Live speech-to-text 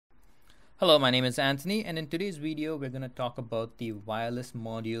Hello, my name is Anthony, and in today's video we're going to talk about the wireless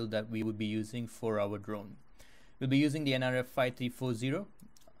module that we would be using for our drone. We'll be using the NRF5340.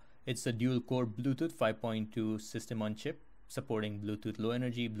 It's a dual-core Bluetooth 5.2 system on chip supporting Bluetooth Low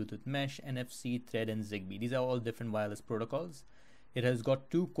Energy, Bluetooth Mesh, NFC, Thread, and Zigbee. These are all different wireless protocols. It has got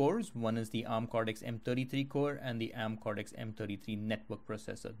two cores. One is the ARM Cortex-M33 core and the ARM Cortex-M33 network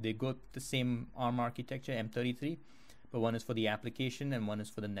processor. They go the same ARM architecture, M33, but one is for the application and one is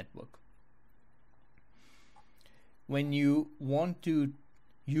for the network. When you want to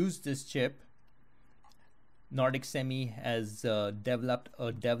use this chip, Nordic Semi has developed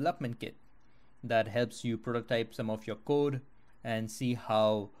a development kit that helps you prototype some of your code and see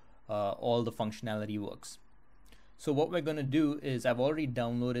how all the functionality works. So what we're going to do is I've already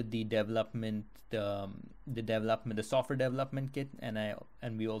downloaded the software development kit,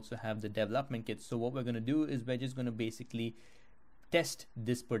 and we also have the development kit. So what we're going to do is we're just going to basically test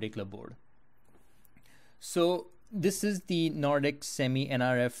this particular board. So this is the Nordic Semi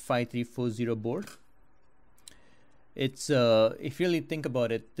NRF5340 board. It's if you really think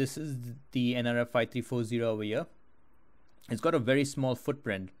about it, this is the NRF5340 over here. It's got a very small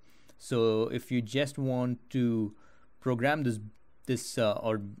footprint. So if you just want to program this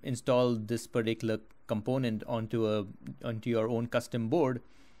or install this particular component onto your own custom board,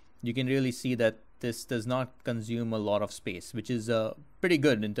 you can really see that this does not consume a lot of space, which is pretty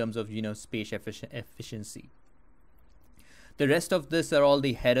good in terms of space efficiency. The rest of this are all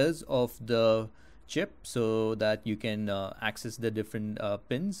the headers of the chip so that you can access the different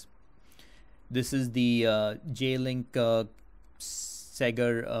pins. This is the J-Link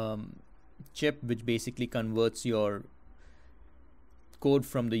Seger chip, which basically converts your code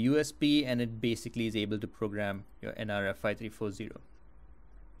from the USB, and it basically is able to program your NRF5340.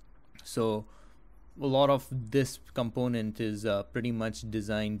 So a lot of this component is pretty much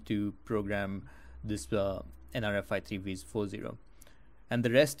designed to program this NRF5340, and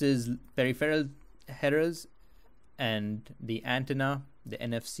the rest is peripheral headers and the antenna, the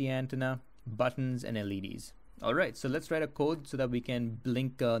NFC antenna, buttons, and LEDs. Alright, so let's write a code so that we can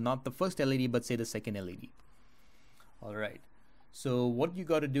blink not the first LED but say the second LED. Alright, so what you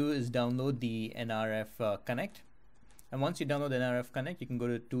got to do is download the NRF Connect, and once you download the NRF Connect, you can go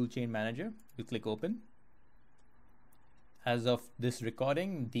to Toolchain Manager. You click Open. As of this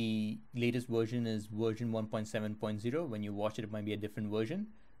recording, the latest version is version 1.7.0. When you watch it, it might be a different version.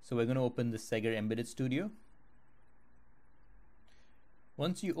 So we're going to open the Seger Embedded Studio.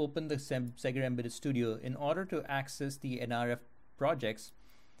 Once you open the Seger Embedded Studio, in order to access the NRF projects,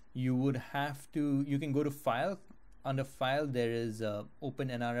 you can go to File. Under File, there is Open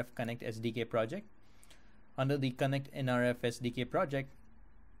NRF Connect SDK project. Under the Connect NRF SDK project,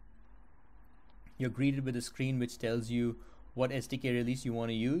 you're greeted with a screen which tells you what SDK release you want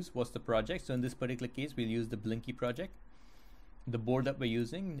to use, what's the project. So in this particular case, we'll use the Blinky project. The board that we're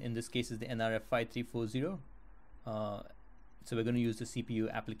using in this case is the NRF5340. So we're going to use the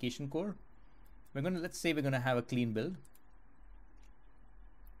CPU application core. Let's say we're going to have a clean build.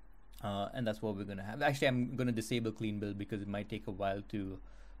 And that's what we're going to have. Actually, I'm going to disable clean build because it might take a while to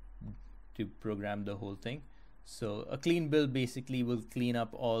program the whole thing. So a clean build basically will clean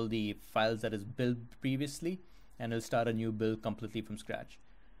up all the files that is built previously, and it'll start a new build completely from scratch.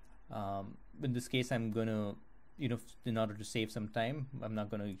 In this case, I'm going to, in order to save some time, I'm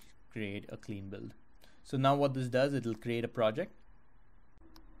not going to create a clean build. So now what this does, it'll create a project.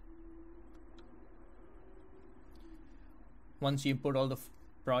 Once you import all the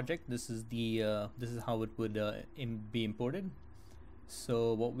project, this is how it would be imported.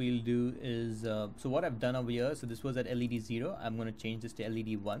 So what we'll do is, so what I've done over here, so this was at LED 0, I'm going to change this to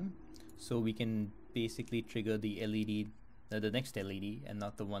LED 1, so we can basically trigger the LED, the next LED, and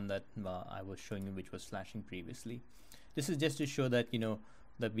not the one that I was showing you, which was flashing previously. This is just to show that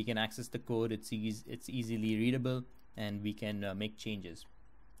that we can access the code, it's easily readable, and we can make changes.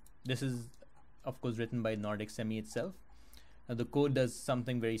 This is of course written by Nordic Semi itself. Now the code does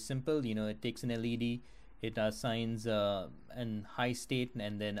something very simple. It takes an LED, it assigns an high state,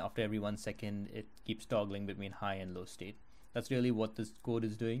 and then after every 1 second it keeps toggling between high and low state. That's really what this code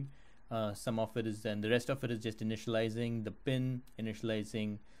is doing. Some of it is, and the rest of it is just initializing the pin,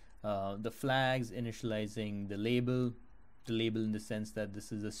 initializing the flags, initializing the label in the sense that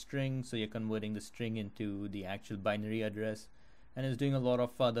this is a string, so you're converting the string into the actual binary address, and it's doing a lot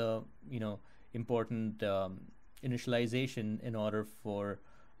of other important initialization in order for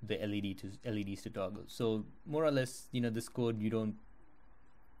the LEDs to toggle. So more or less, this code you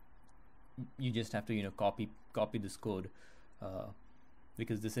just have to copy this code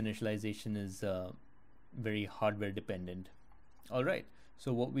because this initialization is very hardware dependent. Alright,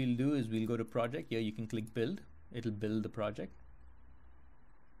 So what we'll do is we'll go to project. Here you can click build. It'll build the project.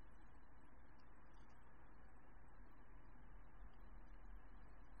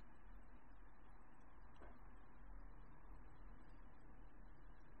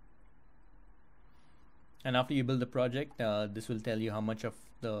 And after you build the project, this will tell you how much of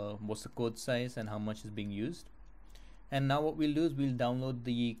what's the code size and how much is being used. And now what we'll do is we'll download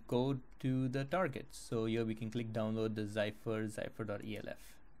the code to the target. So here we can click download the Zypher.elf.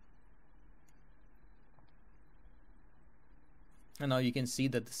 And now you can see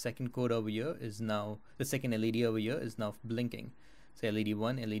that the second code over here is now, the second LED over here is now blinking. So LED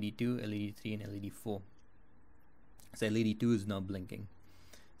 1, LED 2, LED 3 and LED 4. So LED 2 is now blinking.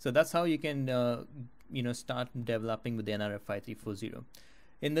 So that's how you can start developing with the NRF5340.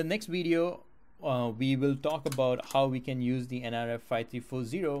 In the next video, we will talk about how we can use the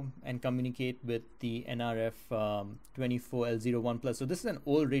NRF5340 and communicate with the NRF24L01+. So this is an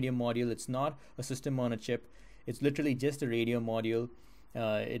old radio module. It's not a system on a chip. It's literally just a radio module.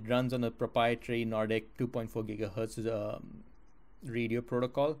 It runs on a proprietary Nordic 2.4 gigahertz radio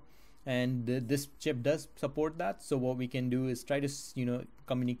protocol. And this chip does support that. So what we can do is try to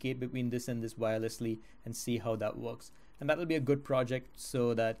communicate between this and this wirelessly and see how that works. And that will be a good project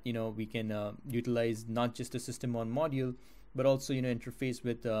so that we can utilize not just a system on module, but also interface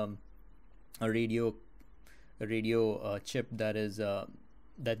with a radio chip that is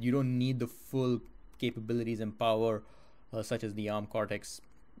that you don't need the full capabilities and power such as the ARM Cortex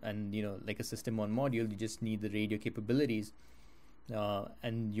and like a system on module. You just need the radio capabilities.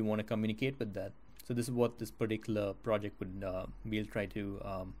 And you want to communicate with that. So this is what this particular project would we'll try to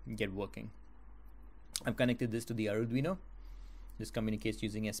get working. I've connected this to the Arduino. This communicates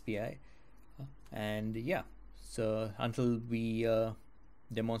using SPI, and yeah. So until we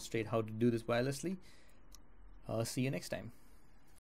demonstrate how to do this wirelessly, see you next time.